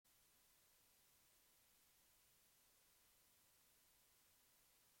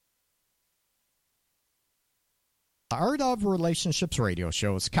The Art of Relationships radio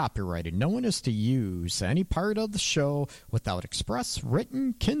show is copyrighted. No one is to use any part of the show without express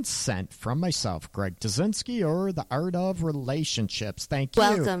written consent from myself, Greg Dzinski, or The Art of Relationships. Thank you.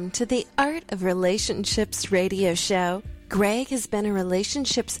 Welcome to the Art of Relationships radio show. Greg has been a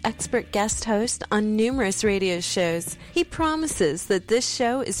relationships expert guest host on numerous radio shows. He promises that this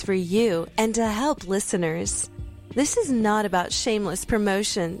show is for you and to help listeners. This is not about shameless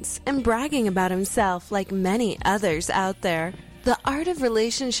promotions and bragging about himself like many others out there. The Art of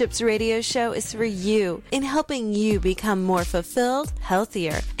Relationships radio show is for you in helping you become more fulfilled,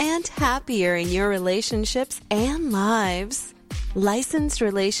 healthier, and happier in your relationships and lives. Licensed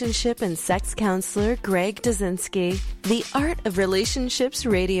relationship and sex counselor Greg Dzinski. The Art of Relationships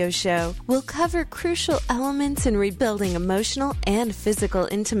radio show will cover crucial elements in rebuilding emotional and physical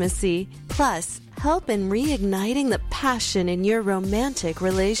intimacy, plus help in reigniting the passion in your romantic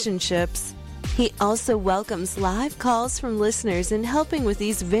relationships. He also welcomes live calls from listeners in helping with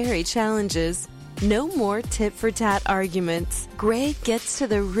these very challenges. No more tit-for-tat arguments. Greg gets to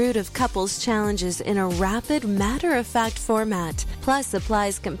the root of couples' challenges in a rapid, matter-of-fact format, plus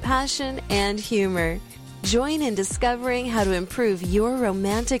applies compassion and humor. Join in discovering how to improve your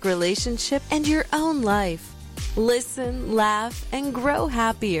romantic relationship and your own life. Listen, laugh, and grow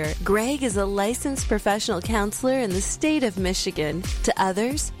happier. Greg is a licensed professional counselor in the state of Michigan. To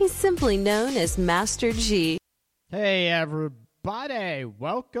others, he's simply known as Master G. Hey, everybody.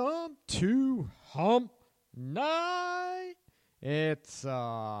 Welcome to Hump Night. It's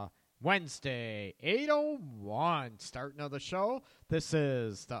Wednesday, 8:01, starting of the show. This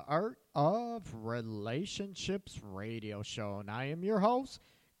is the Art of Relationships radio show, and I am your host,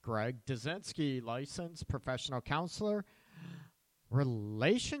 Greg Dzinski, licensed professional counselor,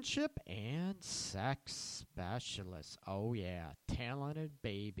 relationship and sex specialist. Oh, yeah, talented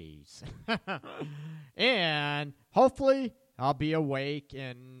babies. And hopefully I'll be awake,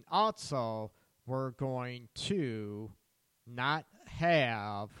 and also we're going to not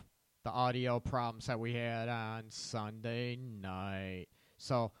have the audio problems that we had on Sunday night.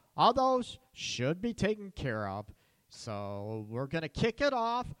 So all those should be taken care of. So we're going to kick it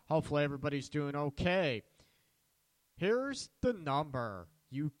off. Hopefully everybody's doing okay. Here's the number.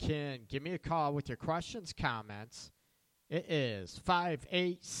 You can give me a call with your questions, comments. It is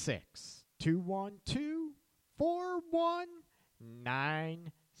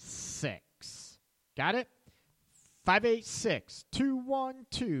 586-212-4196. Got it?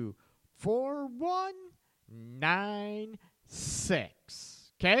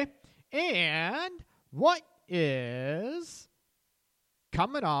 586-212-4196. Okay? And what is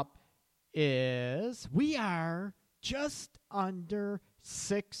coming up is we are just under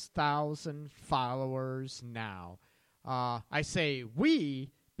 6,000 followers now. I say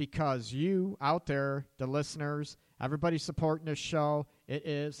we because you out there, the listeners, everybody supporting the show, it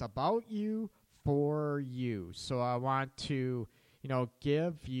is about you for you. So I want to,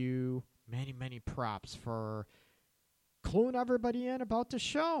 give you many, many props for cluing everybody in about the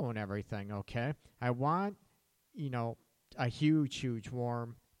show and everything, okay? I want a huge, huge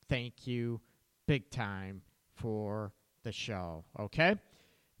warm thank you, big time, for the show, okay?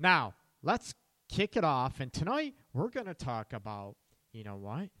 Now, let's kick it off, and tonight we're going to talk about,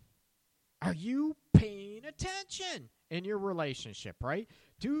 what? Are you paying attention in your relationship, right?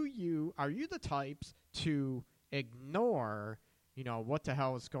 Are you the types to ignore, what the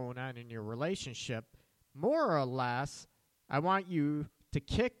hell is going on in your relationship? More or less, I want you to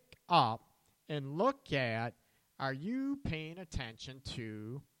kick up and look at, are you paying attention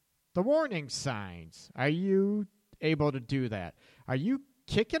to the warning signs? Are you able to do that? Are you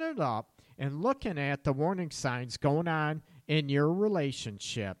kicking it up and looking at the warning signs going on in your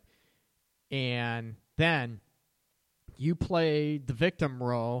relationship? And then you play the victim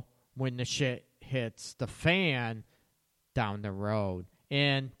role when the shit hits the fan down the road.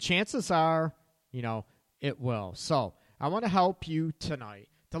 And chances are, it will. So I want to help you tonight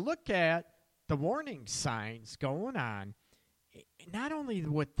to look at the warning signs going on. Not only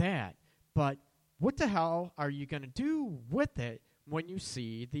with that, but what the hell are you going to do with it when you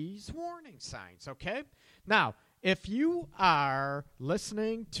see these warning signs, okay? Now, if you are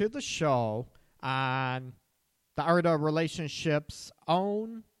listening to the show on the Art of Relationships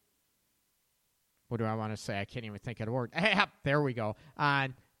own, what do I want to say? I can't even think of the word. There we go.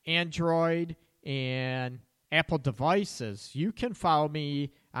 On Android and Apple devices, you can follow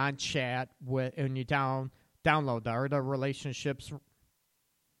me on chat when you download the Art of Relationships.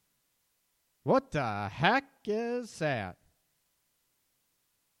 What the heck is that?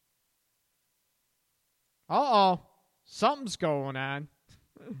 Uh-oh. Something's going on.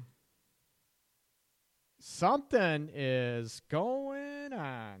 something is going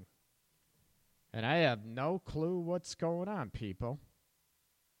on. And I have no clue what's going on, people.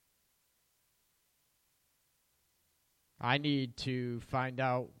 I need to find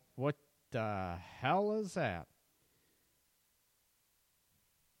out what the hell is that.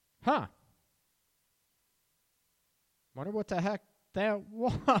 Huh. Wonder what the heck that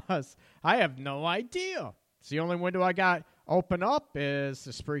was. I have no idea. It's the only window I got open up is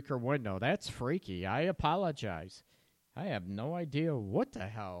the Spreaker window. That's freaky. I apologize. I have no idea what the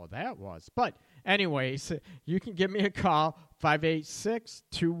hell that was. But anyways, you can give me a call,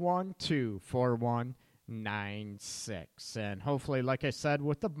 586-212-4196. And hopefully, like I said,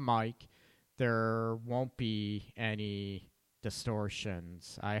 with the mic, there won't be any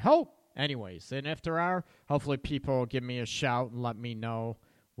distortions. I hope. Anyways, and if there are, hopefully people will give me a shout and let me know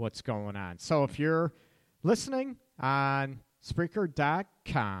what's going on. So if you're listening on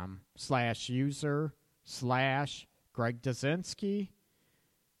Spreaker.com/user/Greg Dazinski,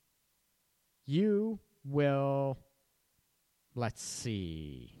 you will, let's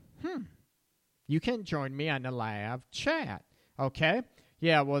see, you can join me on the live chat, okay?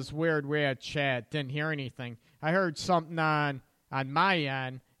 Yeah, it was weird. We had chat, didn't hear anything. I heard something on my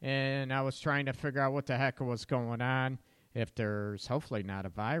end, and I was trying to figure out what the heck was going on, if there's hopefully not a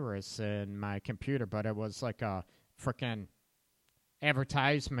virus in my computer, but it was like a freaking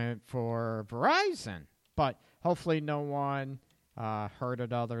advertisement for Verizon. But hopefully no one heard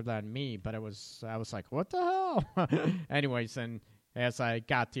it other than me, but I was like, what the hell? Anyways, and as I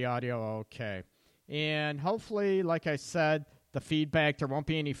got the audio, okay. And hopefully, like I said, the feedback, there won't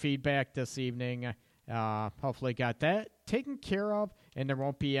be any feedback this evening. Hopefully got that taken care of, and there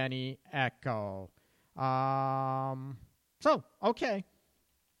won't be any echo. So, okay.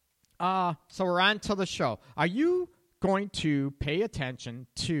 So we're on to the show. Are you going to pay attention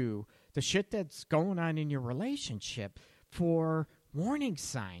to the shit that's going on in your relationship for warning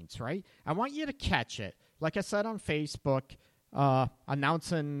signs, right? I want you to catch it. Like I said on Facebook,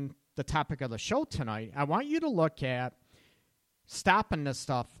 announcing the topic of the show tonight, I want you to look at stopping this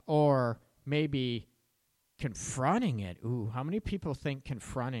stuff or maybe confronting it. Ooh, how many people think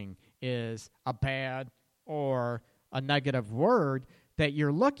confronting is a bad or a negative word that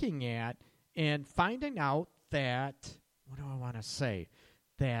you're looking at and finding out that, what do I want to say?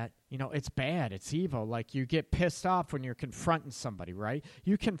 That, it's bad, it's evil. Like you get pissed off when you're confronting somebody, right?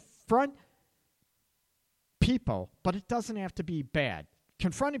 You confront people, but it doesn't have to be bad.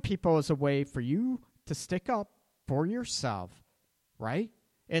 Confronting people is a way for you to stick up for yourself, right?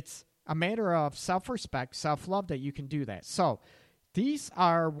 It's a matter of self-respect, self-love that you can do that. So these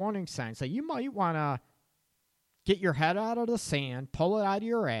are warning signs that you might want to get your head out of the sand, pull it out of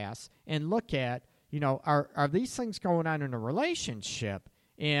your ass, and look at, are these things going on in a relationship?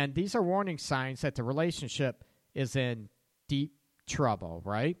 And these are warning signs that the relationship is in deep trouble,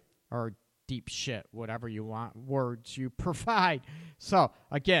 right? Or deep shit, whatever you want, words you provide. So,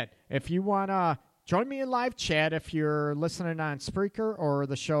 again, if you want to join me in live chat, if you're listening on Spreaker or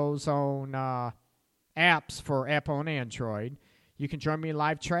the show's own apps for Apple and Android, you can join me in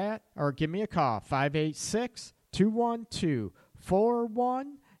live chat or give me a call,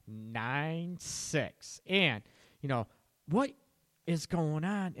 586-212-4196. And, what is going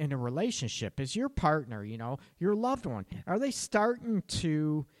on in a relationship? Is your partner, your loved one, are they starting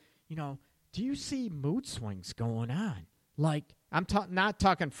to, do you see mood swings going on? Like, I'm not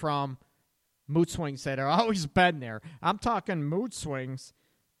talking from mood swings that have always been there. I'm talking mood swings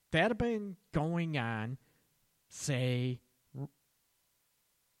that have been going on, say,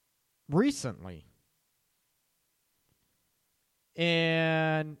 recently.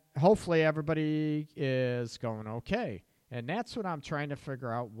 And hopefully everybody is going okay. And that's what I'm trying to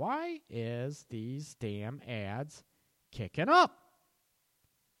figure out. Why is these damn ads kicking up?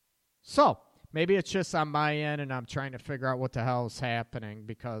 So, maybe it's just on my end and I'm trying to figure out what the hell is happening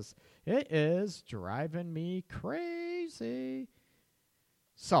because it is driving me crazy.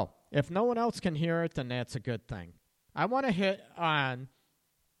 So, if no one else can hear it, then that's a good thing. I want to hit on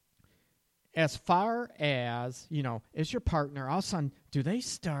as far as, is your partner, all of a sudden, do they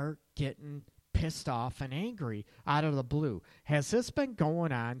start getting pissed off and angry out of the blue? Has this been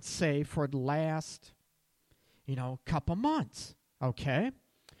going on, say, for the last, couple months, okay?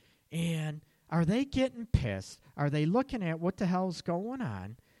 And are they getting pissed? Are they looking at what the hell's going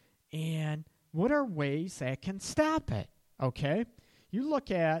on? And what are ways that can stop it, okay? You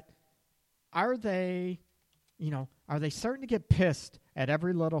look at, are they starting to get pissed at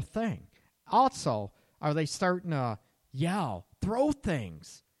every little thing? Also, are they starting to yell, throw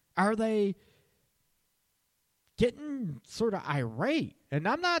things? Are they getting sort of irate. And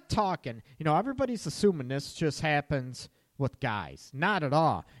I'm not talking, everybody's assuming this just happens with guys. Not at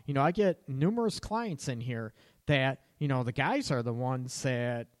all. I get numerous clients in here that, the guys are the ones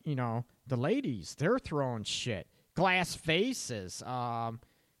that, the ladies, they're throwing shit. Glass faces,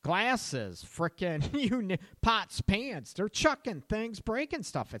 glasses, frickin' pots, pans. They're chucking things, breaking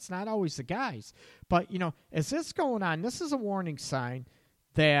stuff. It's not always the guys. But, as this going on, this is a warning sign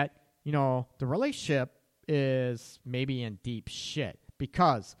that, the relationship is maybe in deep shit.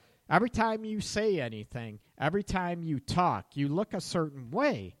 Because every time you say anything, every time you talk, you look a certain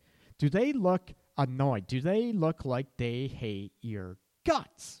way. Do they look annoyed? Do they look like they hate your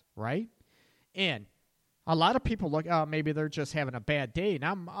guts, right? And a lot of people look, maybe they're just having a bad day. And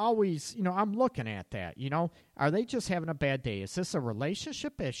I'm always, I'm looking at that, Are they just having a bad day? Is this a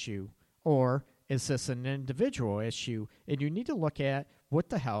relationship issue or is this an individual issue? And you need to look at what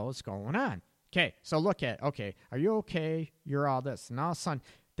the hell is going on. Okay, so look at, are you okay? You're all this. And all of a sudden,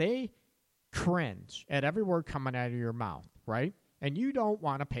 they cringe at every word coming out of your mouth, right? And you don't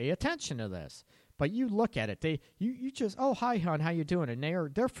want to pay attention to this. But you look at it, you just, oh, hi, hon, how you doing? And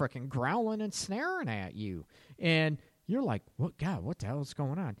they're freaking growling and snaring at you. And you're like, what, God, what the hell is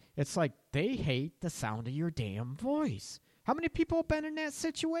going on? It's like they hate the sound of your damn voice. How many people have been in that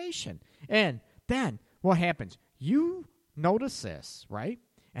situation? And then what happens? You notice this, right?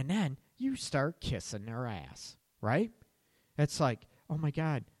 And then you start kissing their ass, right? It's like, oh, my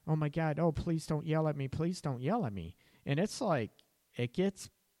God, oh, please don't yell at me, please don't yell at me. And it's like, it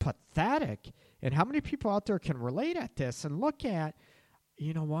gets pathetic. And how many people out there can relate at this and look at,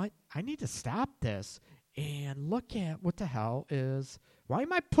 you know what, I need to stop this and look at what the hell is, why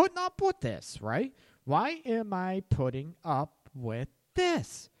am I putting up with this, right? Why am I putting up with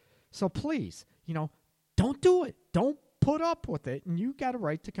this? So please, don't do it. Don't put up with it. And you got a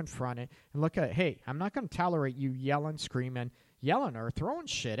right to confront it and look at, hey, I'm not going to tolerate you yelling, screaming, yelling or throwing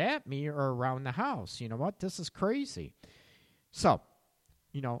shit at me or around the house. You know what? This is crazy. So,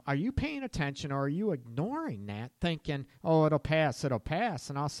 are you paying attention or are you ignoring that, thinking, oh, it'll pass, and all of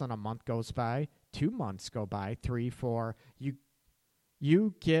a sudden a month goes by, 2 months go by, 3, 4,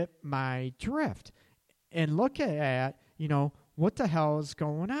 you get my drift. And look at, what the hell is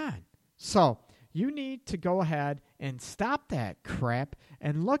going on? So you need to go ahead and stop that crap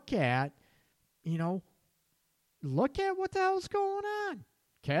and look at what the hell is going on,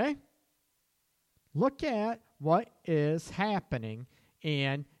 okay? Look at what is happening.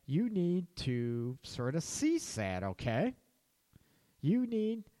 And you need to sort of cease that, okay? You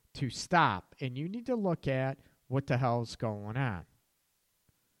need to stop, and you need to look at what the hell's going on.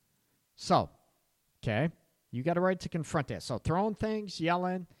 So, okay, you got a right to confront that. So throwing things,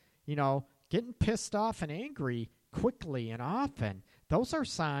 yelling, getting pissed off and angry quickly and often, those are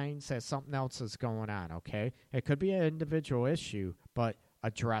signs that something else is going on, okay? It could be an individual issue, but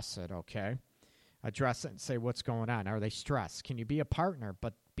address it, okay? Address it and say what's going on. Are they stressed? Can you be a partner?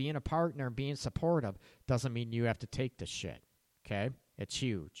 But being a partner and being supportive doesn't mean you have to take the shit, okay? It's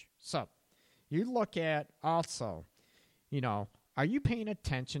huge. So you look at also, are you paying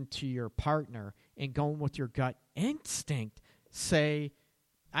attention to your partner and going with your gut instinct? Say,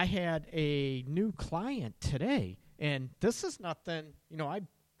 I had a new client today, and this is nothing, I've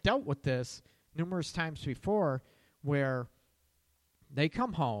dealt with this numerous times before where they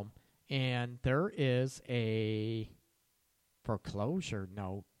come home and there is a foreclosure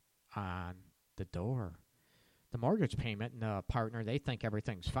note on the door. The mortgage payment and the partner, they think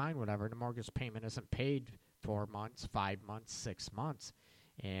everything's fine, whatever. The mortgage payment isn't paid 4 months, 5 months, 6 months.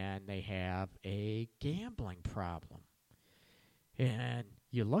 And they have a gambling problem. And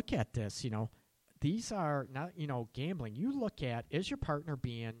you look at this, these are not, gambling. You look at, is your partner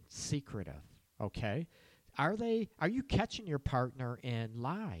being secretive, okay? Are you catching your partner in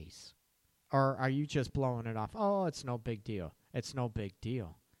lies? Or are you just blowing it off? Oh, it's no big deal. It's no big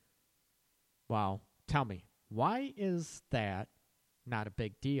deal. Well, tell me, why is that not a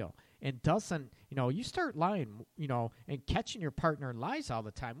big deal? And doesn't, you start lying, and catching your partner in lies all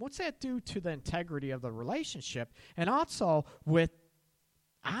the time. What's that do to the integrity of the relationship? And also with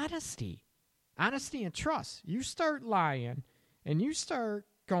honesty and trust. You start lying and you start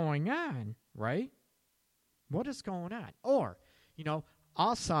going on, right? What is going on? Or,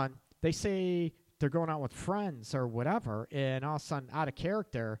 all of a sudden, they say they're going out with friends or whatever, and all of a sudden, out of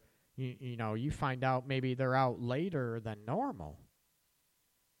character, you find out maybe they're out later than normal.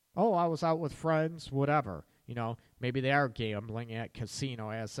 Oh, I was out with friends, whatever. Maybe they are gambling at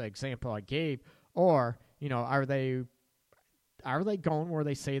casino, as the example I gave. Or, are they going where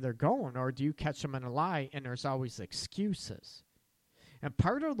they say they're going, or do you catch them in a lie and there's always excuses? And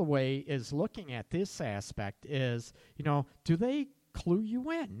part of the way is looking at this aspect is, do they clue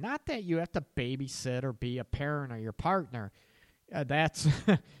you in? Not that you have to babysit or be a parent of your partner. That's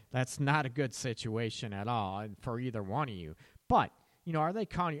that's not a good situation at all, and for either one of you. But, are they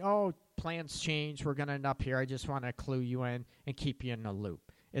calling you, oh, plans change, we're going to end up here, I just want to clue you in and keep you in the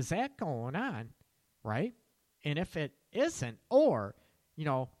loop? Is that going on, right? And if it isn't, or,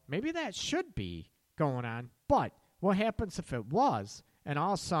 maybe that should be going on, but what happens if it was, and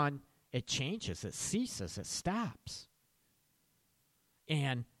all of a sudden it changes, it ceases, it stops?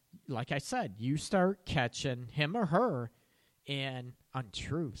 And like I said, you start catching him or her in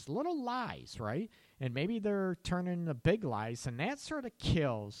untruths, little lies, right? And maybe they're turning into big lies, and that sort of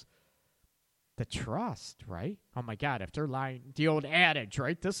kills the trust, right? Oh my God, if they're lying, the old adage,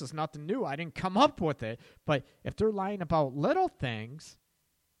 right? This is nothing new. I didn't come up with it. But if they're lying about little things,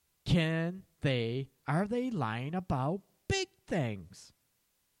 are they lying about big things?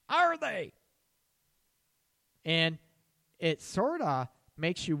 Are they? And it sort of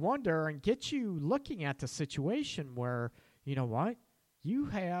makes you wonder and gets you looking at the situation where, you know what? You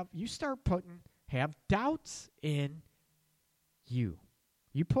start have doubts in you.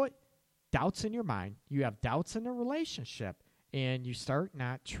 You put doubts in your mind. You have doubts in the relationship, and you start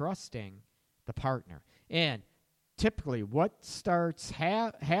not trusting the partner. And typically what starts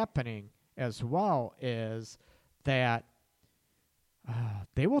happening as well is that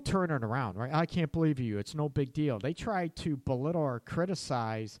they will turn it around, right? I can't believe you. It's no big deal. They try to belittle or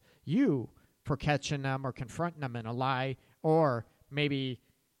criticize you for catching them or confronting them in a lie, or maybe,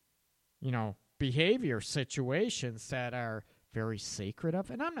 behavior situations that are very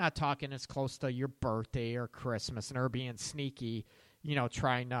secretive. And I'm not talking as close to your birthday or Christmas and her being sneaky,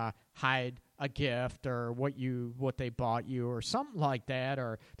 trying to hide a gift or what they bought you or something like that,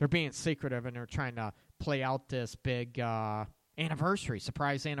 or they're being secretive and they're trying to play out this big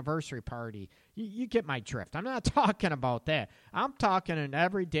surprise anniversary party. You get my drift. I'm not talking about that. I'm talking an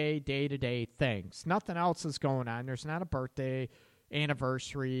everyday, day-to-day things. Nothing else is going on. There's not a birthday,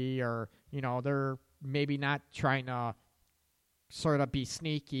 anniversary, or, they're maybe not trying to sort of be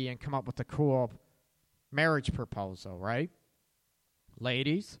sneaky and come up with a cool marriage proposal, right?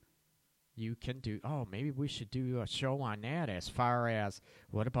 Ladies, you can maybe we should do a show on that as far as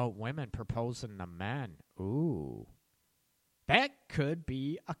what about women proposing to men? Ooh. That could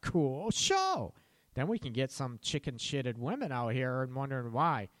be a cool show. Then we can get some chicken-shitted women out here and wondering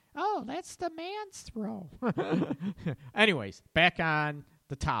why. Oh, that's the man's throw. Anyways, back on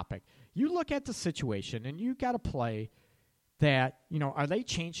the topic. You look at the situation, and you got to play that, are they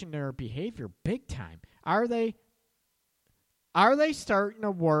changing their behavior big time? Are they starting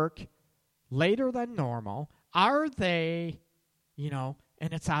to work later than normal? Are they, and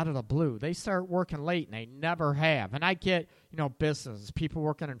it's out of the blue. They start working late, and they never have. And I get, business, people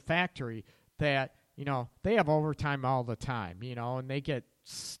working in factory that, they have overtime all the time, and they get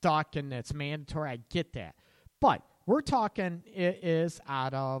stuck, and it's mandatory. I get that. But we're talking it is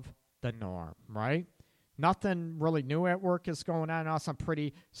out of the norm, right? Nothing really new at work is going on. Also,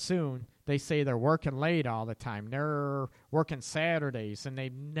 pretty soon, they say they're working late all the time. They're working Saturdays, and they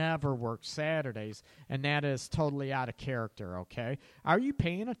never work Saturdays, and that is totally out of character, okay? Are you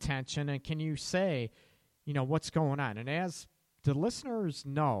paying attention, and can you say, what's going on? And as the listeners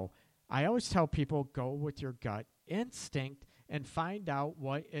know, I always tell people, go with your gut instinct and find out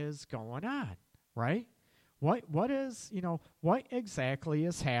what is going on, right? What exactly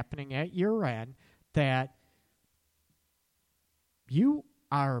is happening at your end that you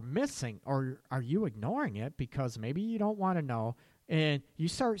are missing, or are you ignoring it because maybe you don't want to know, and you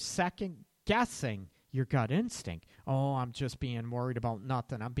start second-guessing your gut instinct. Oh, I'm just being worried about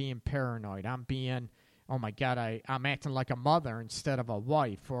nothing. I'm being paranoid. I'm being, oh my God, I'm acting like a mother instead of a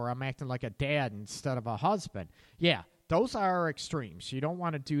wife, or I'm acting like a dad instead of a husband. Yeah, those are extremes. You don't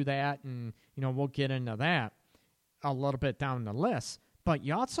want to do that, and, we'll get into that a little bit down the list. But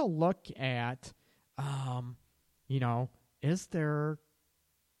you also look at,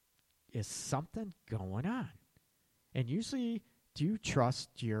 is something going on? And usually, do you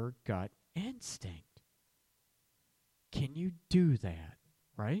trust your gut instinct? Can you do that,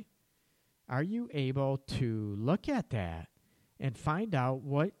 right? Are you able to look at that and find out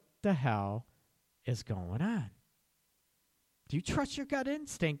what the hell is going on? Do you trust your gut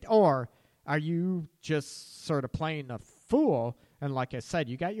instinct, or are you just sort of playing the fool? And like I said,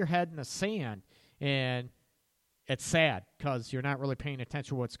 you got your head in the sand, and it's sad because you're not really paying attention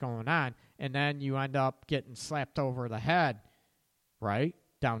to what's going on, and then you end up getting slapped over the head, right,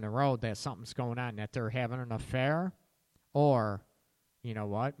 down the road that something's going on, that they're having an affair, or,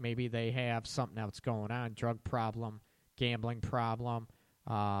 maybe they have something else going on, drug problem, gambling problem.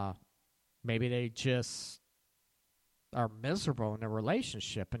 Maybe they just are miserable in a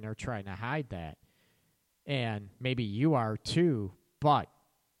relationship and they're trying to hide that. And maybe you are too, but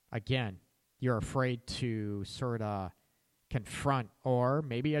again, you're afraid to sort of confront or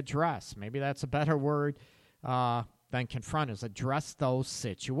maybe address. Maybe that's a better word than confront, is address those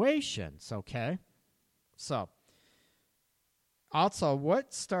situations, okay? So, also,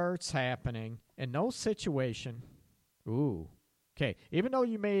 what starts happening in those situations, even though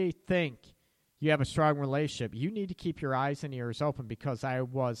you may think you have a strong relationship, you need to keep your eyes and ears open, because I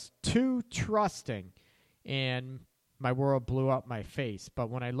was too trusting and my world blew up my face. But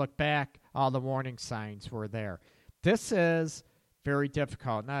when I look back, all the warning signs were there. This is very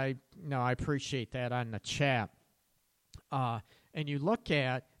difficult, and I appreciate that on the chat. And you look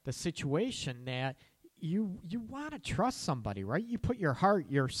at the situation that you want to trust somebody, right? You put your heart,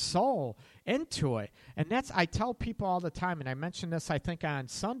 your soul into it. And I tell people all the time, and I mentioned this, I think, on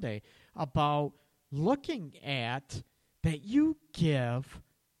Sunday, about looking at that you give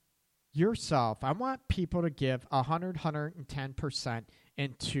yourself. I want people to give 110%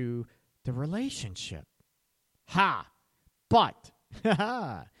 into the relationship. But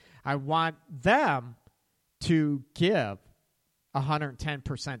I want them to give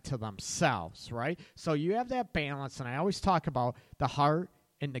 110% to themselves, right? So you have that balance, and I always talk about the heart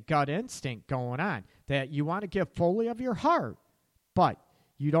and the gut instinct going on, that you want to give fully of your heart, but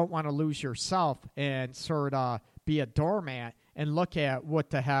you don't want to lose yourself and sort of be a doormat and look at what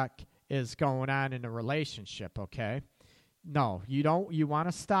the heck is going on in a relationship, okay? No, you don't. You want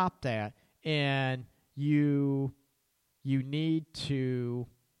to stop that, and you need to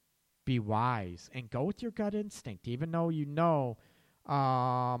be wise and go with your gut instinct, even though you know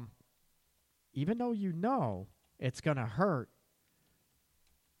it's going to hurt.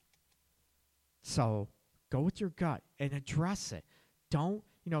 So go with your gut and address it. Don't,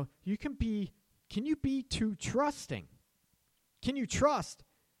 can you be too trusting? Can you trust?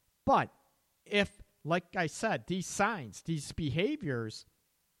 But if, like I said, these signs, these behaviors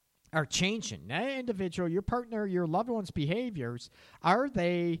are changing, that individual, your partner, your loved one's behaviors, are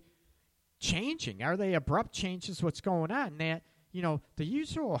they changing? Are they abrupt changes? What's going on? That, the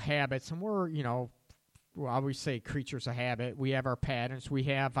usual habits, and we're, we always say creatures of habit. We have our patterns. We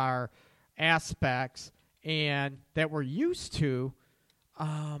have our aspects and that we're used to.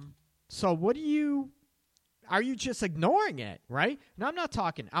 So are you just ignoring it, right? And I'm not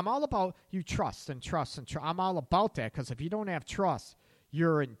talking, I'm all about you trust and trust and trust. I'm all about that, because if you don't have trust,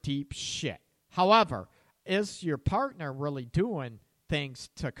 you're in deep shit. However, is your partner really doing things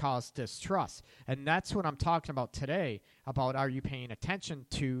to cause distrust? And that's what I'm talking about today, about are you paying attention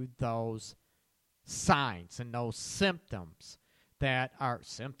to those signs and those symptoms that are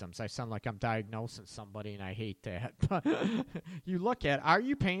symptoms. I sound like I'm diagnosing somebody, and I hate that. But you look at, are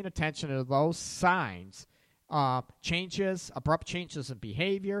you paying attention to those signs, changes, abrupt changes in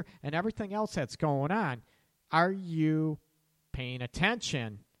behavior, and everything else that's going on? Are you paying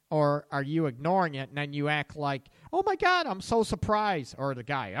attention, or are you ignoring it, and then you act like, oh my God, I'm so surprised, or the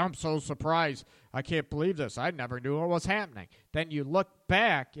guy, I'm so surprised, I can't believe this, I never knew what was happening. Then you look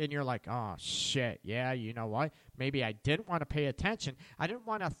back and you're like, oh shit, yeah, you know what, maybe I didn't want to pay attention. I didn't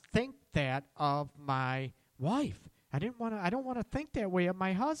want to think that of my wife. I don't want to think that way of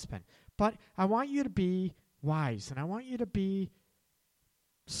my husband. But I want you to be wise, and I want you to be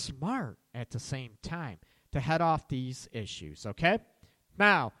smart at the same time to head off these issues, okay?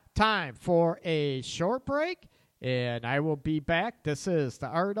 Now, time for a short break, and I will be back. This is the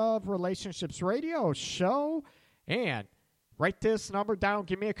Art of Relationships Radio Show, and write this number down.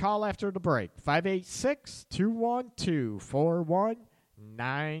 Give me a call after the break,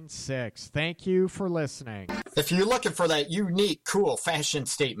 586-212-4196. Thank you for listening. If you're looking for that unique, cool fashion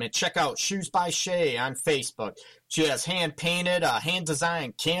statement, check out Shoes by Shay on Facebook. She has hand-painted,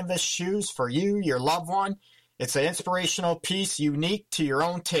 hand-designed canvas shoes for you, your loved one. It's an inspirational piece unique to your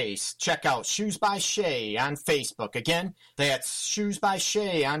own taste. Check out Shoes by Shay on Facebook. Again, that's Shoes by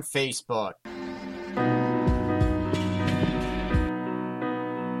Shay on Facebook.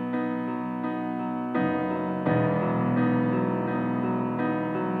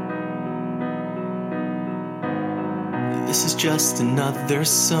 This is just another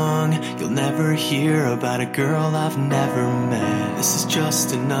song you'll never hear about a girl I've never met. This is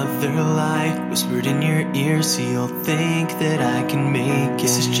just another lie whispered in your ear so you'll think that I can make it.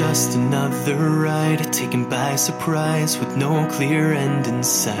 This is just another ride taken by surprise with no clear end in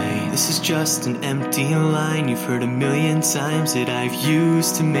sight. This is just an empty line you've heard a million times that I've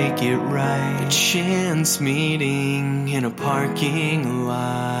used to make it right. A chance meeting in a parking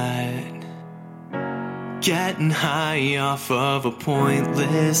lot. getting high off of a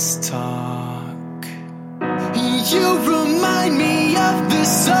pointless talk. You remind me of the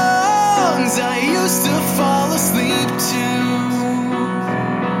songs I used to fall asleep to.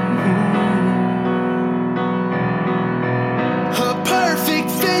 A perfect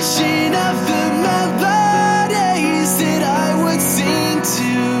vision of the melodies that I would sing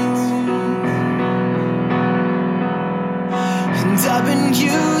to. And I've been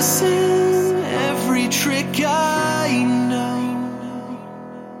using every trick I know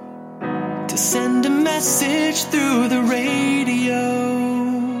to send a message through the radio.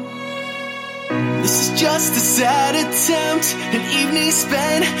 This is just a sad attempt, an evening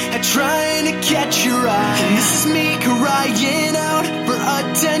spent at trying to catch your eye. And this is me crying out for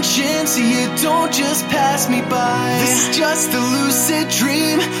attention, so you don't just pass me by. This is just a lucid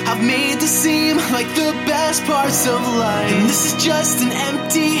dream I've made to seem like the best parts of life. And this is just an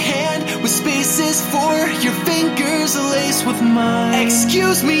empty hand with spaces for your fingers laced with mine.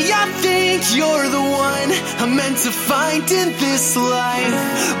 Excuse me, I think you're the one I'm meant to find in this life,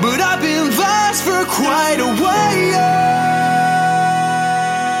 but I've been lost for quite a while.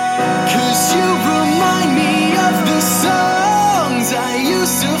 'Cause you remind me of the songs I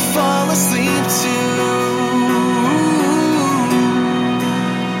used to fall asleep to.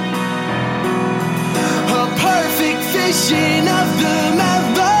 A perfect vision of the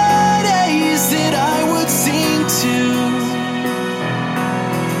melodies that I would sing to.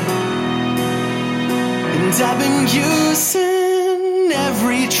 And I've been using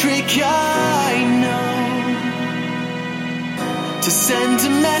every trick I know to send a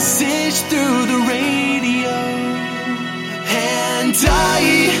message through the radio. And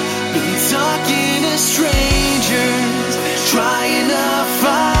I've been talking to strangers, trying to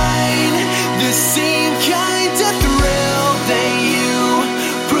find the same kind of thrill that you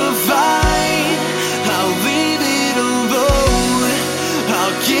provide. I'll leave it alone,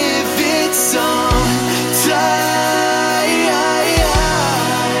 I'll give it some time.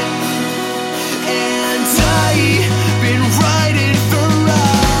 And I've been writing for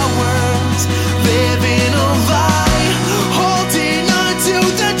hours, living a lie, holding on to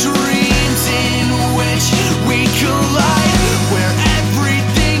the dreams in which we collide, where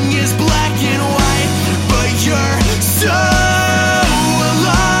everything is black and white, but you're so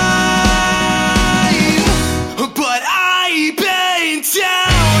alive. But I've been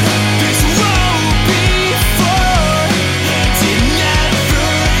down this road before, and it never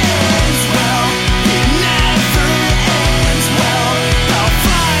ends well. It never ends well. I'll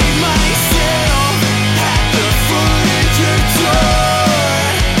find myself at the foot of your door,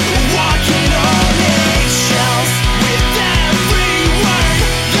 walking on eggshells with every word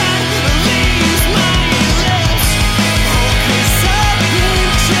that leaves my lips. Oh, 'cause I've been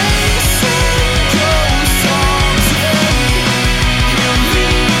chasing ghosts all day, and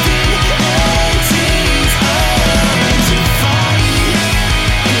leaving endings undefined,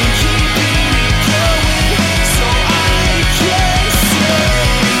 and keeping it going so I can say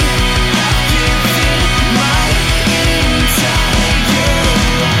I've given my entire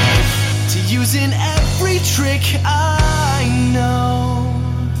life to using every trick I know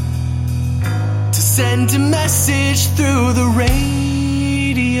to send a message through the radio.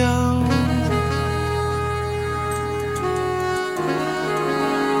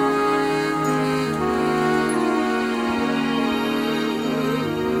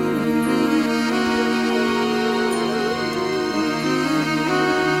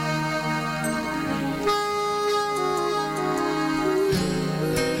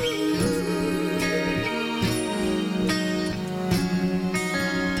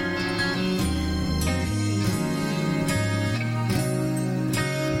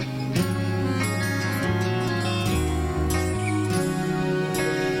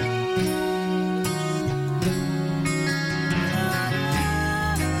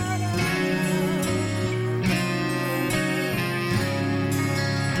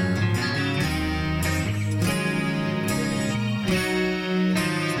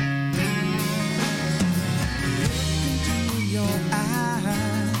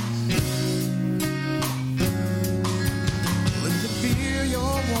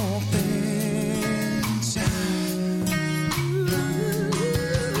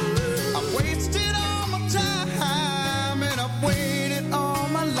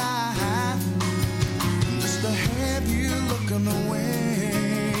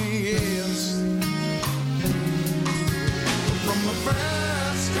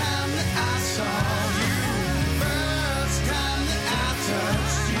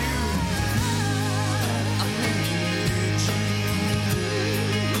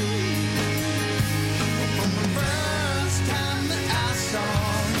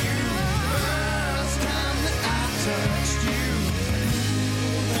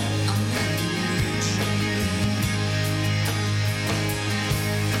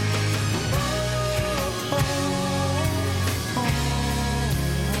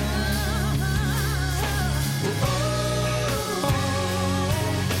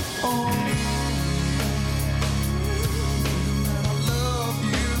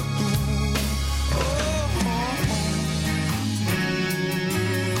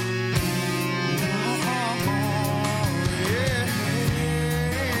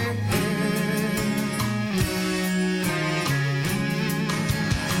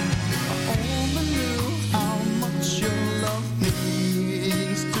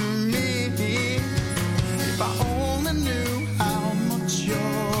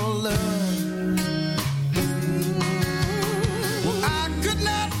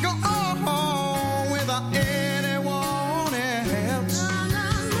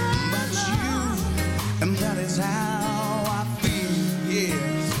 and that is how I feel,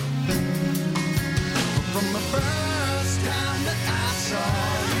 yes. From the first time that I saw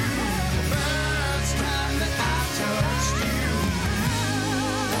you, the first time that I touched you, I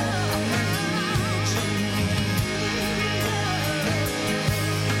need you.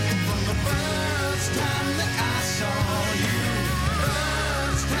 From the first time that I saw you,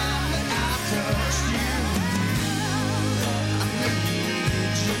 first time that I touched you, I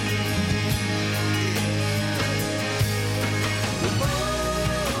need you.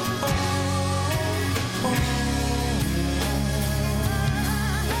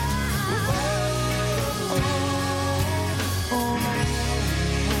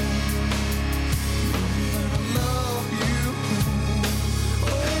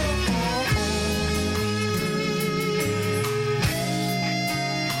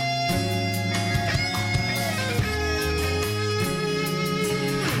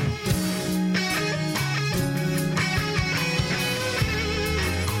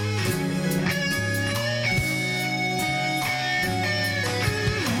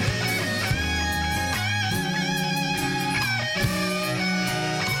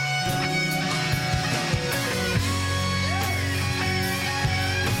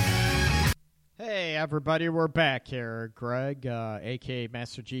 Hey, everybody, we're back here. Greg, a.k.a.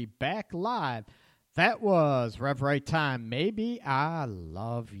 Master G, back live. That was Rev Right Time, Maybe I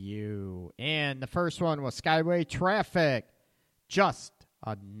Love You. And the first one was Skyway Traffic. Just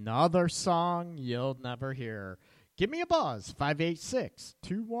another song you'll never hear. Give me a buzz,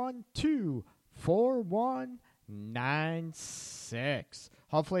 586-212-4196.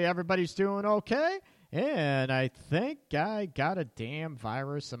 Hopefully everybody's doing okay. And I think I got a damn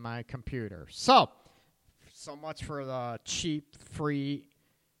virus in my computer. So much for the cheap, free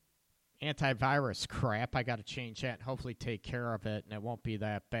antivirus crap. I got to change that and hopefully take care of it, and it won't be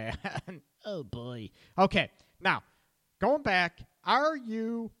that bad. Oh, boy. Okay, now, going back, are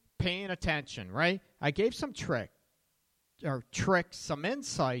you paying attention, right? I gave some tricks, some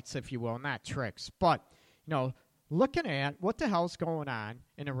insights, if you will, not tricks, but, looking at what the hell's going on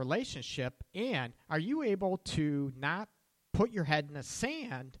in a relationship, and are you able to not put your head in the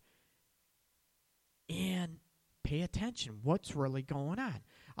sand and pay attention what's really going on?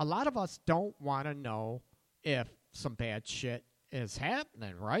 A lot of us don't want to know if some bad shit is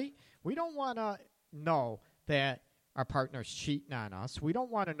happening, right? We don't want to know that our partner's cheating on us. We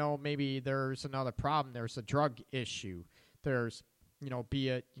don't want to know maybe there's another problem. There's a drug issue. There's, be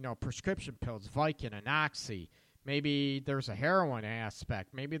it, prescription pills, Vicodin and Oxy. Maybe there's a heroin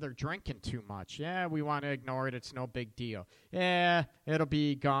aspect. Maybe they're drinking too much. Yeah, we want to ignore it. It's no big deal. Yeah, it'll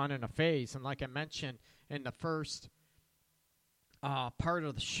be gone in a phase. And like I mentioned in the first part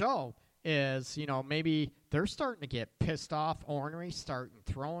of the show is, maybe they're starting to get pissed off, ornery, starting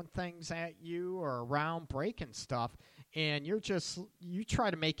throwing things at you or around, breaking stuff. And you try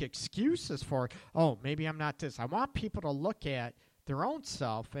to make excuses for it. Oh, maybe I'm not this. I want people to look at their own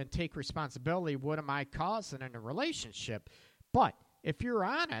self and take responsibility. What am I causing in a relationship? But if you're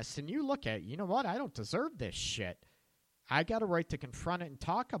honest and you look at, you know what, I don't deserve this shit. I got a right to confront it and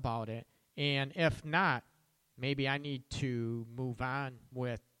talk about it. And if not, maybe I need to move on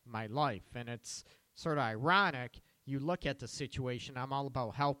with my life. And it's sort of ironic. You look at the situation. I'm all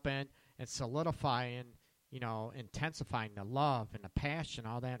about helping and solidifying, intensifying the love and the passion,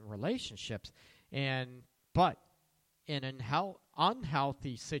 all that in relationships. But in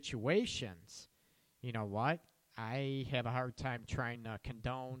unhealthy situations, you know what? I have a hard time trying to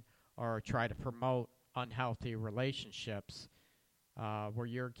condone or try to promote unhealthy relationships where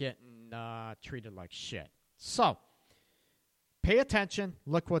you're getting treated like shit. So, pay attention.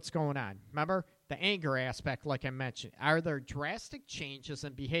 Look what's going on. Remember, the anger aspect, like I mentioned. Are there drastic changes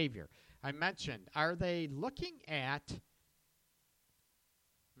in behavior? I mentioned, are they looking at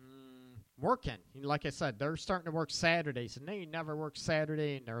working? Like I said, they're starting to work Saturdays, and they never work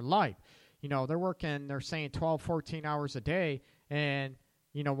Saturday in their life. They're working, they're saying 12, 14 hours a day, and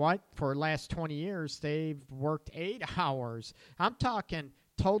you know what? For the last 20 years, they've worked 8 hours. I'm talking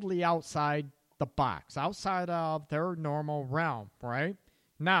totally outside the box, outside of their normal realm, right?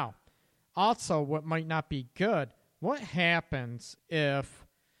 Now, also, what might not be good, what happens if,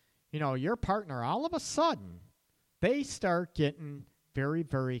 your partner, all of a sudden, they start getting very,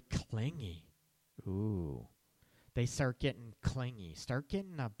 very clingy. Ooh. They start getting clingy, start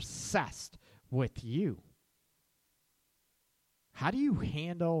getting obsessed with you. How do you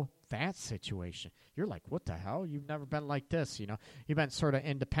handle that situation? You're like, what the hell? You've never been like this, You've been sort of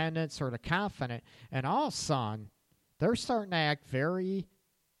independent, sort of confident, and all of a sudden, they're starting to act very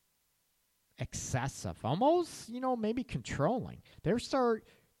excessive, almost, maybe controlling. They start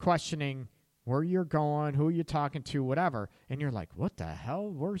questioning where you're going, who you're talking to, whatever. And you're like, what the hell?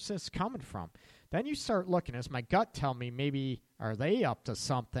 Where's this coming from? Then you start looking. As my gut tell me, maybe are they up to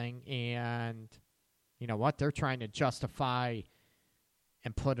something? And you know what? They're trying to justify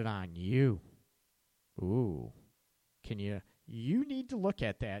and put it on you. Ooh. Can you need to look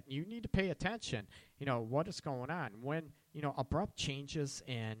at that. You need to pay attention. You know, what is going on? When, you know, abrupt changes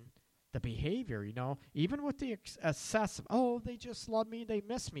in the behavior, you know, even with the excessive, oh, they just love me, they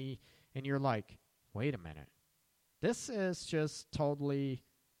miss me. And you're like, wait a minute. This is just totally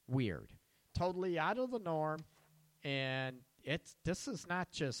weird. Totally out of the norm. And this is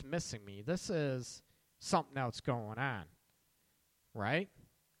not just missing me. This is something else going on. Right?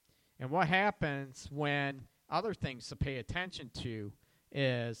 And what happens when other things to pay attention to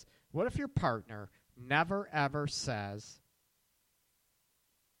is, what if your partner never ever says,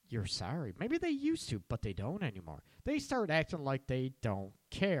 you're sorry? Maybe they used to, but they don't anymore. They start acting like they don't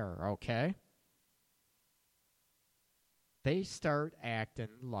care, okay? They start acting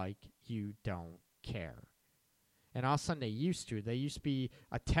like you don't care. And all of a sudden they used to. They used to be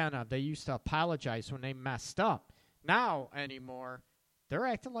attentive. They used to apologize when they messed up. Now anymore, they're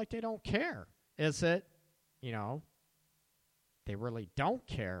acting like they don't care. Is it, you know, they really don't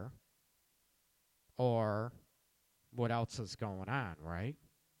care? Or what else is going on, right?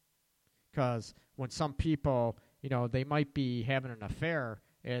 Because when some people, you know, they might be having an affair,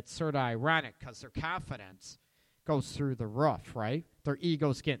 it's sort of ironic because their confidence goes through the roof, right? Their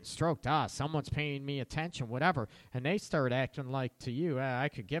ego's getting stroked. Someone's paying me attention, whatever. And they start acting like to you, I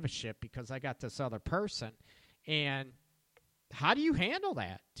could give a shit because I got this other person. And how do you handle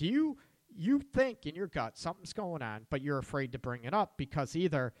that? Do you think in your gut something's going on, but you're afraid to bring it up because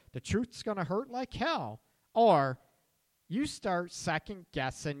either the truth's going to hurt like hell, or you start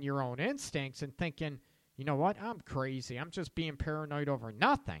second-guessing your own instincts and thinking, you know what, I'm crazy. I'm just being paranoid over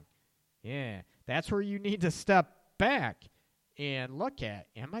nothing. Yeah, that's where you need to step back and look at,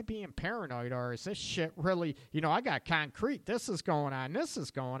 am I being paranoid, or is this shit really, you know, I got concrete. This is going on. This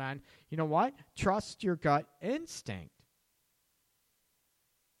is going on. You know what? Trust your gut instinct.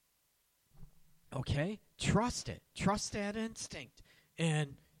 Okay? Trust it. Trust that instinct.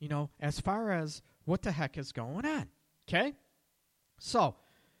 And, you know, as far as what the heck is going on. Okay? So,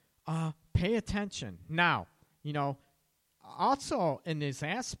 pay attention. Now, you know, also in this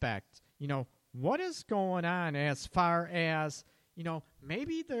aspect, you know, what is going on as far as, you know,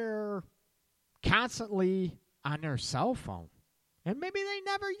 maybe they're constantly on their cell phone. And maybe they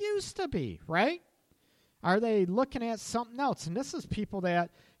never used to be, right? Are they looking at something else? And this is people that,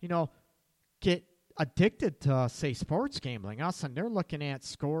 you know, get addicted to, say, sports gambling. All of a sudden, they're looking at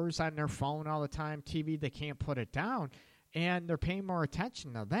scores on their phone all the time, TV, they can't put it down, and they're paying more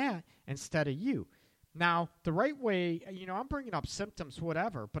attention to that instead of you. Now, the right way, you know, I'm bringing up symptoms,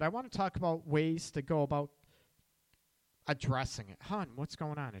 whatever, but I want to talk about ways to go about addressing it. Hon, what's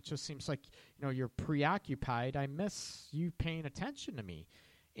going on? It just seems like, you know, you're preoccupied. I miss you paying attention to me.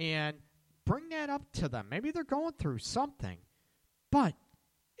 And bring that up to them. Maybe they're going through something, but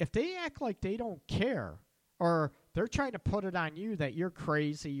if they act like they don't care, or they're trying to put it on you that you're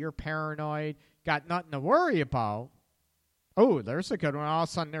crazy, you're paranoid, got nothing to worry about, oh, there's a good one. All of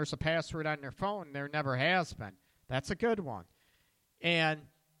a sudden there's a password on their phone. There never has been. That's a good one. And,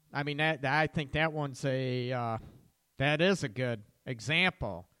 I mean, I think that one's that is a good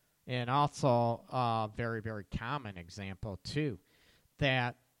example, and also a very, very common example, too,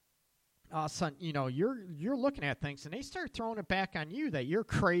 that all of a sudden, you know, you're looking at things, and they start throwing it back on you that you're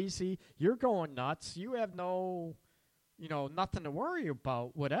crazy, you're going nuts, you have no, you know, nothing to worry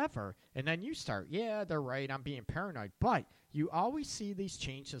about, whatever. And then you start, yeah, they're right, I'm being paranoid. But you always see these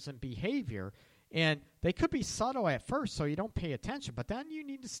changes in behavior, and they could be subtle at first, so you don't pay attention. But then you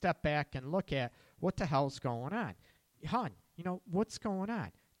need to step back and look at what the hell's going on. Hon, you know, what's going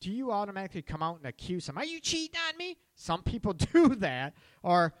on? Do you automatically come out and accuse them? Are you cheating on me? Some people do that.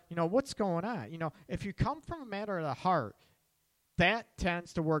 Or, you know, what's going on? You know, if you come from a matter of the heart, that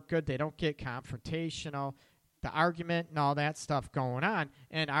tends to work good. They don't get confrontational, the argument and all that stuff going on.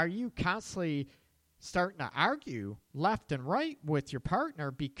 And are you constantly starting to argue left and right with your partner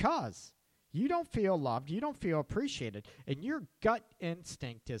because you don't feel loved, you don't feel appreciated, and your gut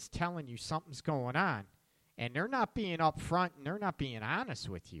instinct is telling you something's going on? And they're not being upfront, and they're not being honest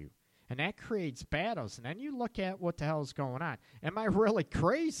with you. And that creates battles. And then you look at what the hell is going on. Am I really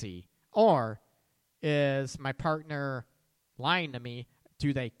crazy? Or is my partner lying to me?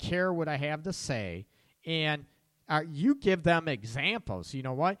 Do they care what I have to say? And you give them examples. You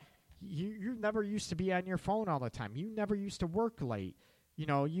know what? You never used to be on your phone all the time. You never used to work late. You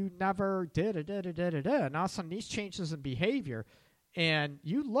know, you never did. And all of a sudden, these changes in behavior, And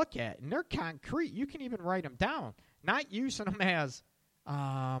you look at it, and they're concrete. You can even write them down, not using them as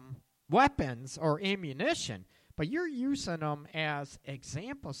weapons or ammunition, but you're using them as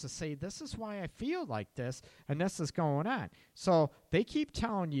examples to say, this is why I feel like this, and this is going on. So they keep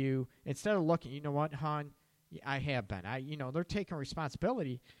telling you, instead of looking, you know what, hon, I have been. They're taking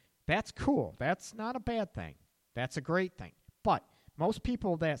responsibility. That's cool. That's not a bad thing. That's a great thing. But most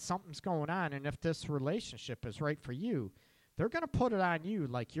people that something's going on, and if this relationship is right for you, they're going to put it on you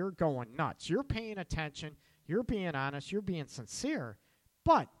like you're going nuts. You're paying attention. You're being honest. You're being sincere.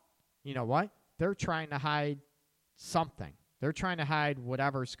 But you know what? They're trying to hide something. They're trying to hide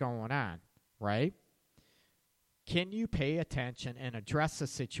whatever's going on, right? Can you pay attention and address the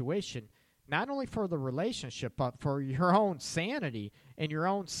situation, not only for the relationship, but for your own sanity and your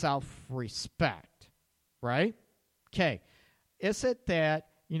own self-respect, right? Okay. Is it that,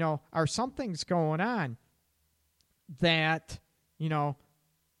 are some things going on that,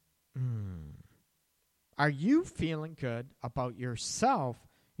 are you feeling good about yourself,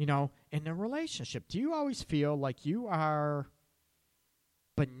 in the relationship? Do you always feel like you are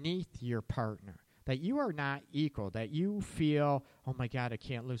beneath your partner, that you are not equal, that you feel, oh my God, I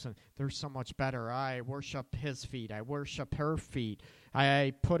can't lose him. They're so much better. I worship his feet. I worship her feet.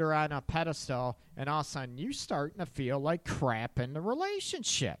 I put her on a pedestal, and all of a sudden you starting to feel like crap in the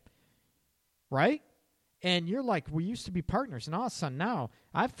relationship, right? And you're like, we used to be partners, and all of a sudden now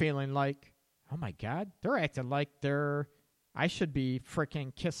I'm feeling like, oh my God, they're acting like I should be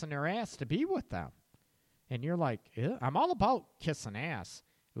freaking kissing their ass to be with them. And you're like, I'm all about kissing ass.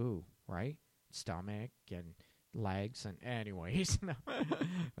 Ooh, right? Stomach and legs, and anyways,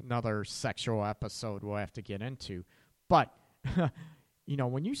 another sexual episode we'll have to get into. But,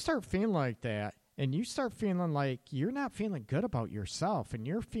 when you start feeling like that, and you start feeling like you're not feeling good about yourself, and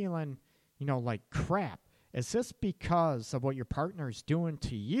you're feeling, like crap, is this because of what your partner is doing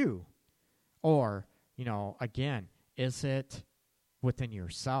to you? Or, again, is it within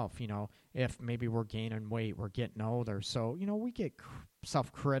yourself? If maybe we're gaining weight, we're getting older, so, we get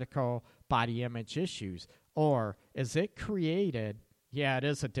self-critical body image issues. Or is it created? Yeah, it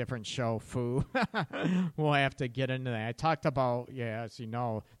is a different show, Foo. We'll have to get into that. I talked about, as you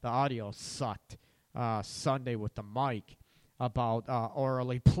know, the audio sucked Sunday with the mic about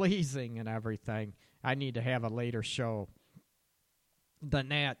orally pleasing and everything. I need to have a later show than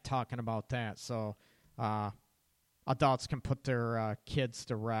that talking about that, so adults can put their kids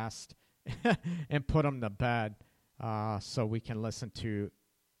to rest and put them to bed, so we can listen to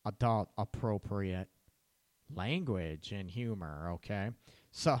adult-appropriate language and humor, okay?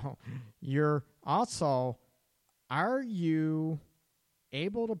 So are you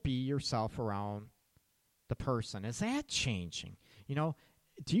able to be yourself around the person? Is that changing?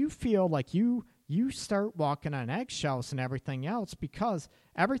 Do you feel like you start walking on eggshells and everything else because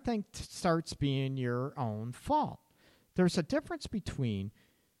everything starts being your own fault? There's a difference between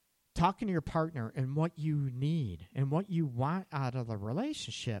talking to your partner and what you need and what you want out of the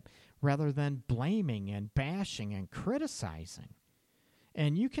relationship rather than blaming and bashing and criticizing.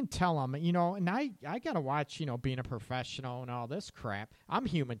 And you can tell them, and I got to watch, being a professional and all this crap. I'm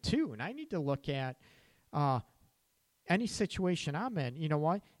human too, and I need to look at any situation I'm in. You know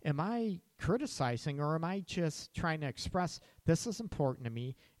what? Am I criticizing, or am I just trying to express this is important to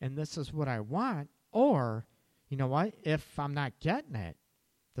me and this is what I want? Or, you know what? If I'm not getting it,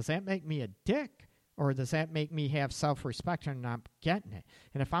 does that make me a dick, or does that make me have self-respect and I'm getting it?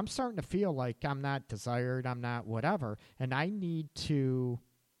 And if I'm starting to feel like I'm not desired, I'm not whatever, and I need to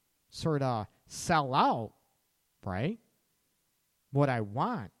sort of sell out, right, what I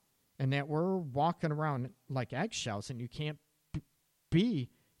want, and that we're walking around like eggshells and you can't be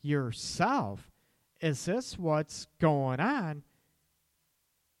yourself, is this what's going on?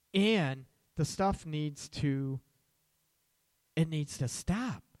 And the stuff needs to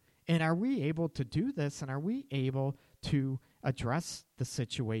stop. And are we able to do this? And are we able to address the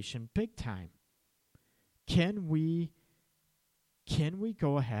situation big time? Can we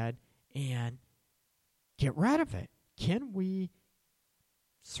go ahead and get rid of it? Can we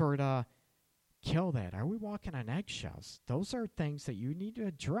sort of kill that? Are we walking on eggshells? Those are things that you need to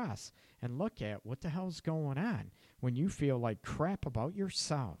address and look at what the hell's going on when you feel like crap about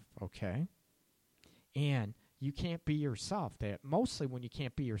yourself, okay? And you can't be yourself. That mostly when you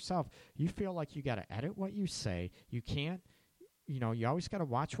can't be yourself, you feel like you got to edit what you say. You can't, you always got to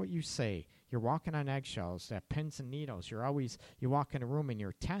watch what you say. You're walking on eggshells, that pins and needles. You walk in a room and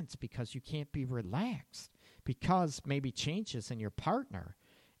you're tense because you can't be relaxed because maybe changes in your partner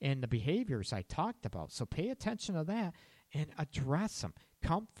and the behaviors I talked about. So pay attention to that and address them.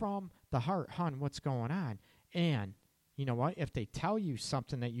 Come from the heart, hon, what's going on? And you know what? If they tell you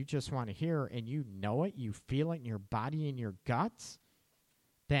something that you just want to hear and you know it, you feel it in your body and your guts,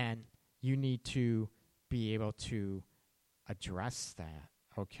 then you need to be able to address that,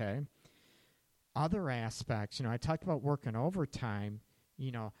 okay? Other aspects, I talked about working overtime.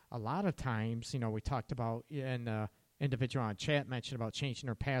 A lot of times, we talked about, and the individual on chat mentioned about changing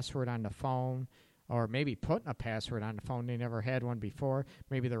their password on the phone, or maybe putting a password on the phone. They never had one before.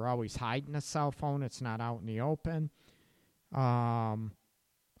 Maybe they're always hiding a cell phone. It's not out in the open. Also,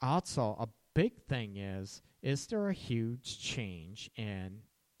 a big thing is there a huge change in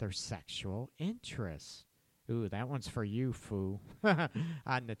their sexual interests? Ooh, that one's for you, Foo,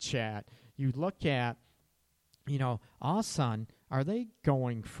 on the chat. You look at, all of a sudden, are they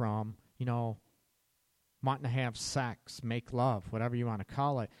going from, wanting to have sex, make love, whatever you want to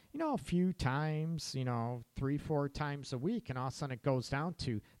call it, a few times, 3-4 times a week, and all of a sudden it goes down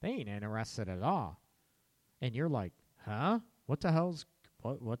to they ain't interested at all. And you're like, huh? What the hell's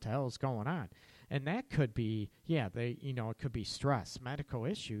going on? And that could be, it could be stress, medical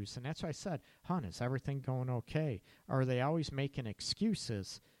issues. And that's why I said, hon, is everything going okay? Or are they always making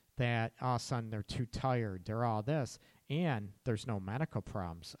excuses that all of a sudden they're too tired, they're all this, and there's no medical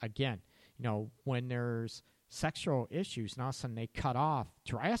problems? Again, when there's sexual issues and all of a sudden they cut off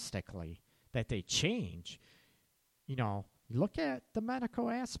drastically, that they change, look at the medical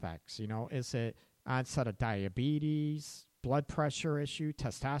aspects. Is it onset of diabetes, blood pressure issue,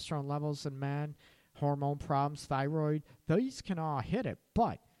 testosterone levels in men, hormone problems, thyroid? These can all hit it.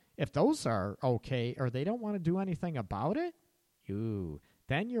 But if those are okay or they don't want to do anything about it,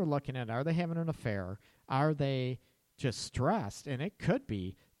 then you're looking at, are they having an affair? Are they just stressed? And it could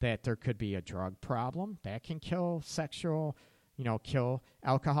be that there could be a drug problem that can kill kill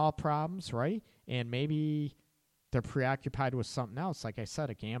alcohol problems, right? And maybe they're preoccupied with something else, like I said,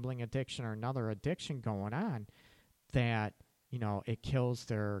 a gambling addiction or another addiction going on, that, it kills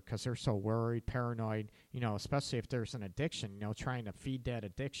because they're so worried, paranoid, especially if there's an addiction, trying to feed that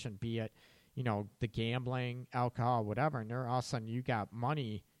addiction, be it, the gambling, alcohol, whatever, and all of a sudden you got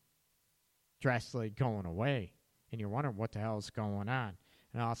money drastically going away, and you're wondering what the hell is going on.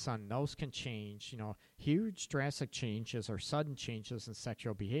 And all of a sudden, those can change, huge drastic changes or sudden changes in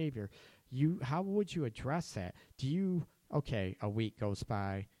sexual behavior. How would you address that? A week goes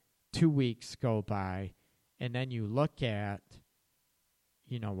by, 2 weeks go by, and then you look at,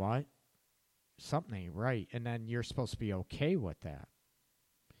 something ain't right, and then you're supposed to be okay with that.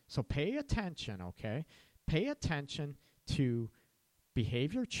 So pay attention, okay? Pay attention to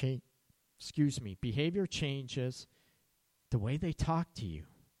behavior changes, the way they talk to you,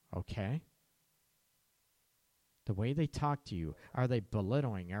 okay? The way they talk to you. Are they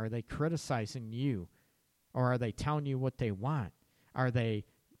belittling? Are they criticizing you? Or are they telling you what they want? Are they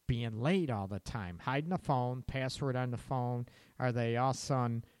being late all the time, hiding a phone, password on the phone? Are they all of a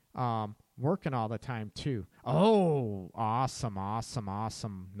sudden working all the time too? Oh, awesome.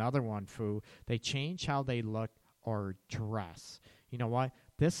 Another one, Foo. They change how they look or dress. You know what?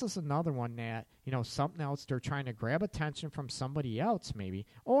 This is another one that, something else, they're trying to grab attention from somebody else maybe.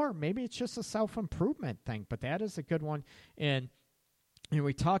 Or maybe it's just a self-improvement thing, but that is a good one. And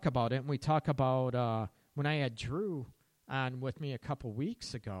we talk about it, and we talk about when I had Drew on with me a couple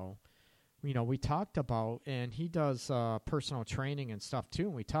weeks ago, we talked about, and he does personal training and stuff too,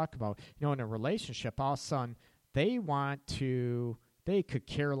 and we talk about, in a relationship, all of a sudden, they could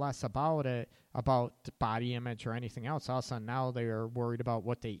care less about it, about body image or anything else. All of a sudden, now they are worried about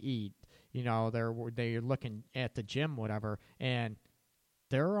what they eat. They're looking at the gym, whatever, and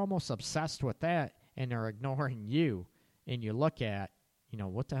they're almost obsessed with that, and they're ignoring you. And you look at,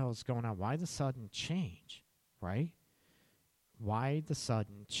 what the hell is going on? Why the sudden change, right? Why the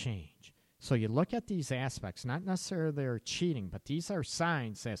sudden change? So you look at these aspects, not necessarily they're cheating, but these are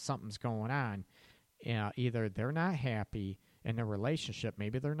signs that something's going on. Either they're not happy in their relationship,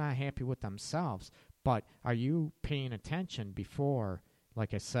 maybe they're not happy with themselves, but are you paying attention before,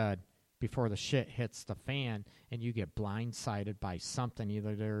 like I said, before the shit hits the fan and you get blindsided by something?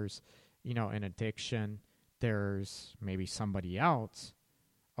 Either there's, an addiction, there's maybe somebody else,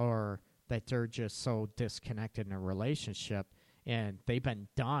 or that they're just so disconnected in a relationship and they've been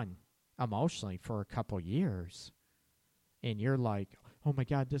done emotionally for a couple years. And you're like, oh my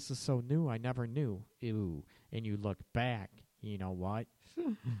God, this is so new. I never knew. Ew. And you look back, you know what?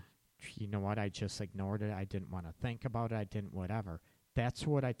 I just ignored it. I didn't want to think about it. I didn't whatever. That's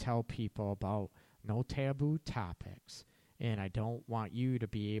what I tell people about no taboo topics. And I don't want you to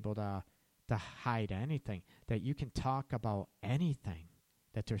be able to hide anything, that you can talk about anything,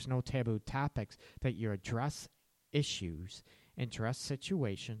 that there's no taboo topics, that you address issues and address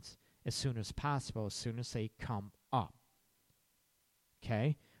situations as soon as possible, as soon as they come up.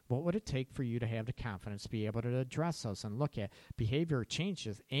 okay? What would it take for you to have the confidence to be able to address those and look at behavior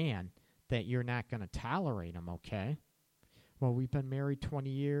changes and that you're not going to tolerate them, okay? Well, we've been married 20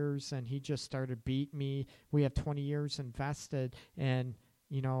 years, and he just started beating me. We have 20 years invested, and,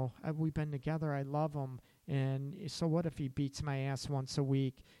 you know, we've been together. I love him. And so what if he beats my ass once a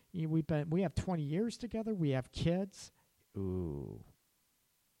week? We have 20 years together. We have kids. Ooh.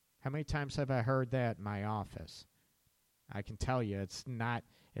 How many times have I heard that in my office? I can tell you it's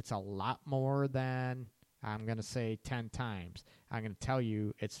a lot more than, I'm going to say 10 times. I'm going to tell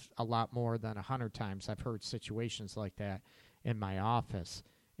you it's a lot more than 100 times. I've heard situations like that in my office,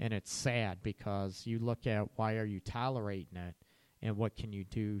 and it's sad because you look at why are you tolerating it and what can you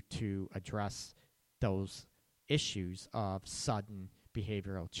do to address those issues of sudden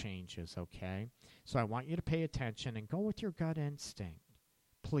behavioral changes, okay? So I want you to pay attention and go with your gut instinct.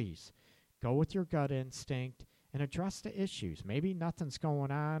 Please, go with your gut instinct and address the issues. Maybe nothing's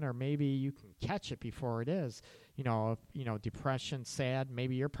going on, or maybe you can catch it before it is. Depression, sad,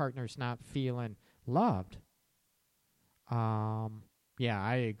 maybe your partner's not feeling loved. Yeah,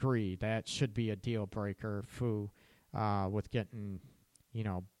 I agree. That should be a deal breaker with getting,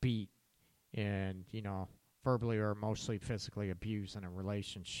 beat and, verbally or emotionally, physically abused in a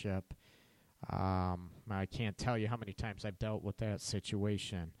relationship. I can't tell you how many times I've dealt with that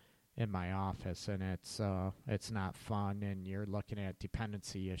situation in my office, and it's not fun, and you're looking at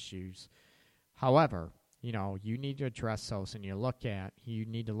dependency issues. However, you need to address those, and you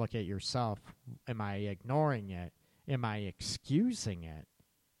need to look at yourself. Am I ignoring it? Am I excusing it?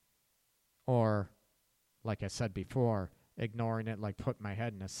 Or, like I said before, ignoring it, like putting my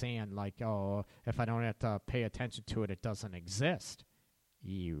head in the sand, like, oh, if I don't have to pay attention to it, it doesn't exist.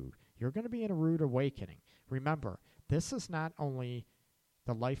 You're going to be in a rude awakening. Remember, this is not only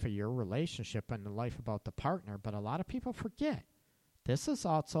the life of your relationship and the life about the partner, but a lot of people forget. This is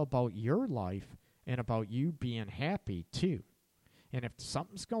also about your life and about you being happy, too. And if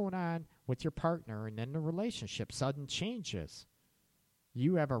something's going on with your partner and in the relationship, sudden changes,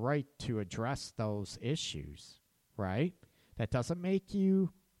 you have a right to address those issues, right? That doesn't make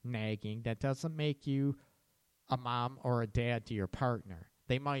you nagging. That doesn't make you a mom or a dad to your partner.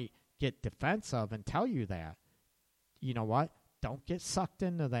 They might get defensive and tell you that. You know what? Don't get sucked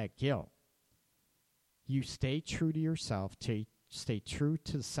into that guilt. You stay true to yourself, stay true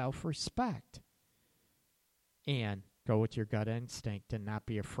to self-respect, and go with your gut instinct and not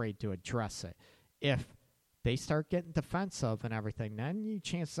be afraid to address it. If they start getting defensive and everything, then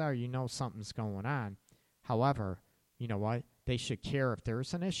chances are something's going on. However, you know what? They should care if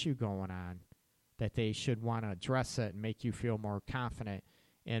there's an issue going on, that they should want to address it and make you feel more confident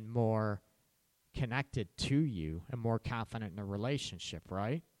and more connected to you and more confident in the relationship,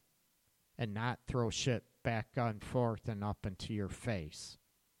 right? And not throw shit back and forth and up into your face.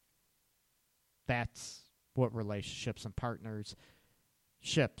 That's what relationships and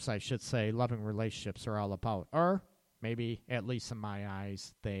loving relationships are all about. Or maybe, at least in my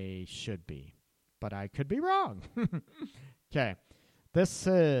eyes, they should be. But I could be wrong. Okay. This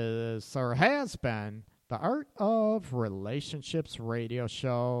is, or has been, the Art of Relationships radio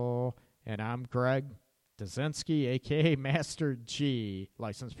show. And I'm Greg Dazinski, a.k.a. Master G,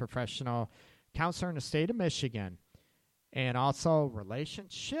 licensed professional counselor in the state of Michigan, and also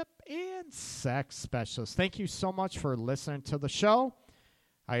relationship and sex specialist. Thank you so much for listening to the show.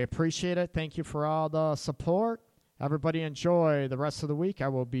 I appreciate it. Thank you for all the support. Everybody enjoy the rest of the week. I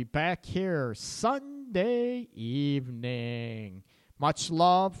will be back here Sunday evening. Much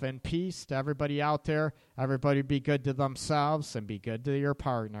love and peace to everybody out there. Everybody be good to themselves and be good to your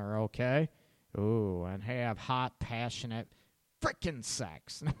partner, okay? Ooh, and have hot, passionate, frickin'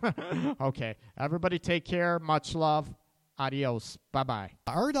 sex. Okay, everybody take care. Much love. Adios. Bye-bye.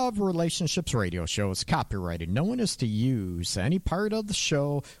 The Art of Relationships radio show is copyrighted. No one is to use any part of the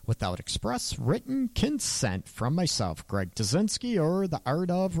show without express written consent from myself, Greg Dazinski, or The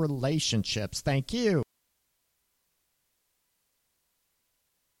Art of Relationships. Thank you.